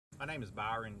My name is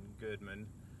Byron Goodman,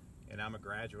 and I'm a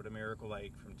graduate of Miracle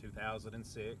Lake from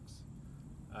 2006.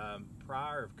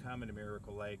 Prior of coming to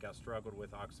Miracle Lake, I struggled with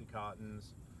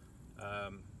Oxycontins,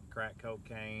 crack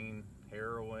cocaine,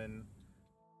 heroin.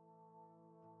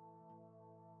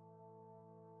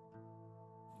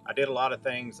 I did a lot of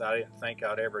things I didn't think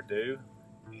I'd ever do,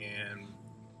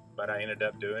 but I ended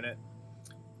up doing it,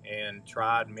 and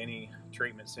tried many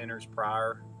treatment centers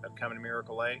prior of coming to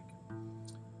Miracle Lake.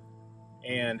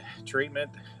 And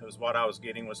treatment was what I was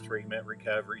getting, was treatment,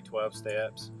 recovery, 12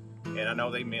 steps. And I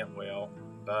know they meant well,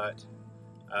 but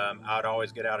I'd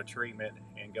always get out of treatment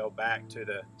and go back to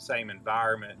the same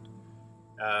environment,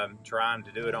 trying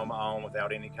to do it on my own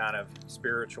without any kind of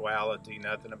spirituality,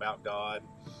 nothing about God,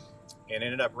 and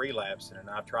ended up relapsing. And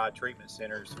I've tried treatment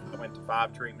centers. I went to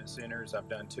 5 treatment centers. I've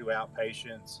done 2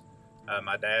 outpatients.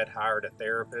 My dad hired a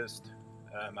therapist.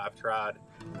 I've tried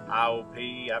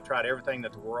IOP. I've tried everything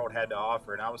that the world had to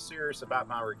offer, and I was serious about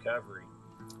my recovery,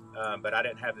 but I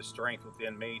didn't have the strength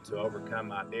within me to overcome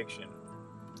my addiction.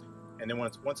 And then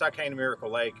once I came to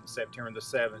Miracle Lake, September the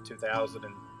 7th,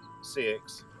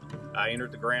 2006, I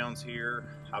entered the grounds here.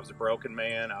 I was a broken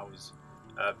man. I was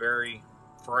very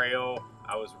frail.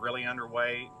 I was really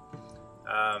underweight.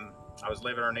 I was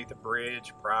living underneath a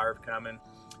bridge prior to coming.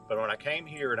 But when I came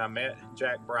here and I met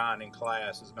Jack Bryan in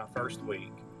class, it was my first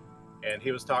week, and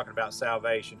he was talking about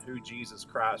salvation, who Jesus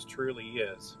Christ truly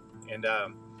is. And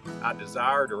I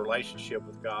desired a relationship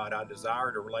with God. I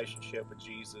desired a relationship with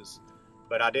Jesus,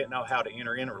 but I didn't know how to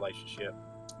enter in a relationship.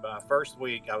 By first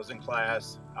week, I was in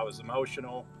class. I was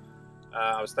emotional.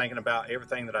 I was thinking about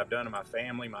everything that I've done to my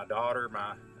family, my daughter,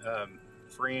 my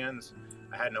friends.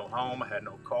 I had no home. I had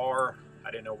no car. I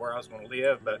didn't know where I was going to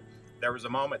live, but there was a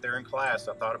moment there in class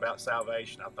I thought about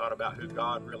salvation. I thought about who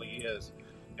God really is,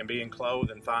 and being clothed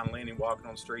in fine linen, walking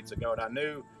on the streets of God. I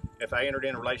knew if I entered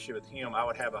in a relationship with Him, I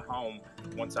would have a home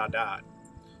once I died.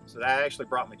 So that actually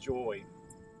brought me joy.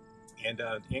 And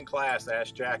in class, I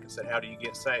asked Jack and said, "How do you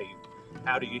get saved?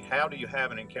 How do you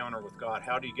have an encounter with God?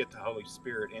 How do you get the Holy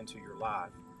Spirit into your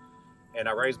life?" And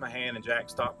I raised my hand, and Jack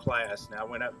stopped class. And I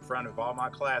went up in front of all my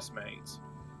classmates,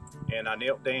 and I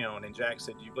knelt down, and Jack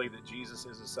said, "Do you believe that Jesus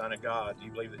is the Son of God? Do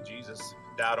you believe that Jesus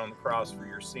died on the cross for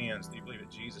your sins? Do you believe that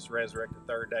Jesus resurrected the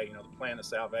 3rd day? You know, the plan of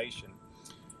salvation."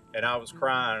 And I was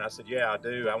crying, and I said, "Yeah, I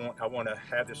do. I want to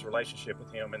have this relationship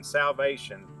with Him." And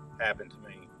salvation happened to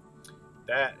me.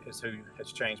 That is who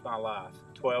has changed my life.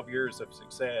 12 years of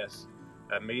success,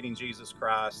 meeting Jesus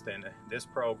Christ and this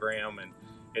program. And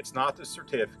it's not the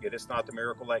certificate, it's not the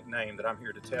Miracle Lake name that I'm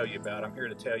here to tell you about. I'm here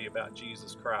to tell you about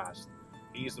Jesus Christ.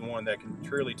 He's the one that can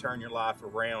truly turn your life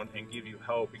around and give you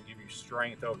hope and give you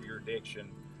strength over your addiction.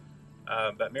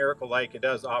 But Miracle Lake, it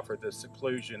does offer the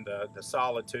seclusion, the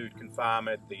solitude,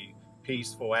 confinement, the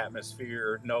peaceful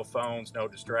atmosphere, no phones, no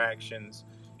distractions.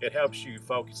 It helps you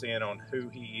focus in on who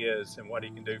He is and what He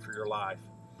can do for your life.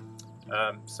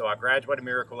 So I graduated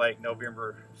Miracle Lake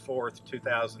November 4th,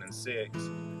 2006.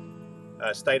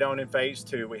 Stayed on in phase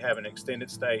 2. We have an extended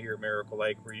stay here at Miracle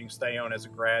Lake where you can stay on as a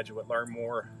graduate, learn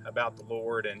more about the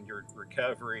Lord and your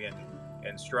recovery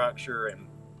and structure. And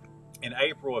in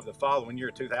April of the following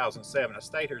year, 2007, I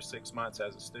stayed here 6 months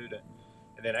as a student.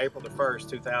 And then April the 1st,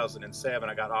 2007,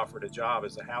 I got offered a job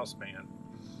as a houseman.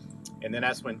 And then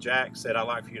that's when Jack said, "I'd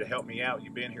like for you to help me out.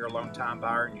 You've been here a long time,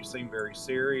 Byron. You seem very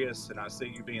serious, and I see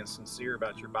you being sincere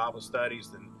about your Bible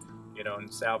studies and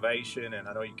and salvation, and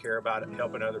I know you care about it and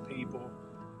helping other people."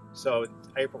 So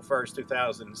April 1st,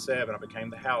 2007, I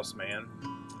became the houseman.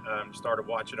 Started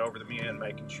watching over the men,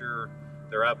 making sure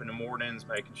they're up in the mornings,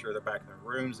 making sure they're back in their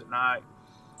rooms at night.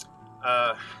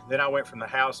 Then I went from the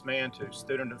houseman to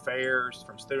student affairs,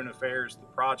 from student affairs to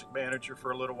project manager for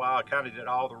a little while. I kind of did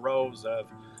all the roles of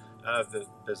the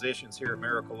positions here at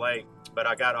Miracle Lake, but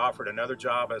I got offered another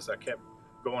job as I kept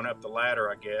going up the ladder,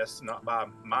 I guess, not by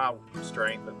my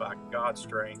strength, but by God's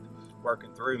strength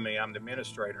working through me. I'm the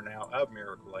administrator now of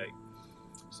Miracle Lake.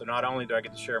 So not only do I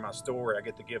get to share my story, I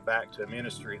get to give back to a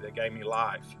ministry that gave me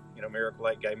life. Miracle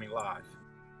Lake gave me life.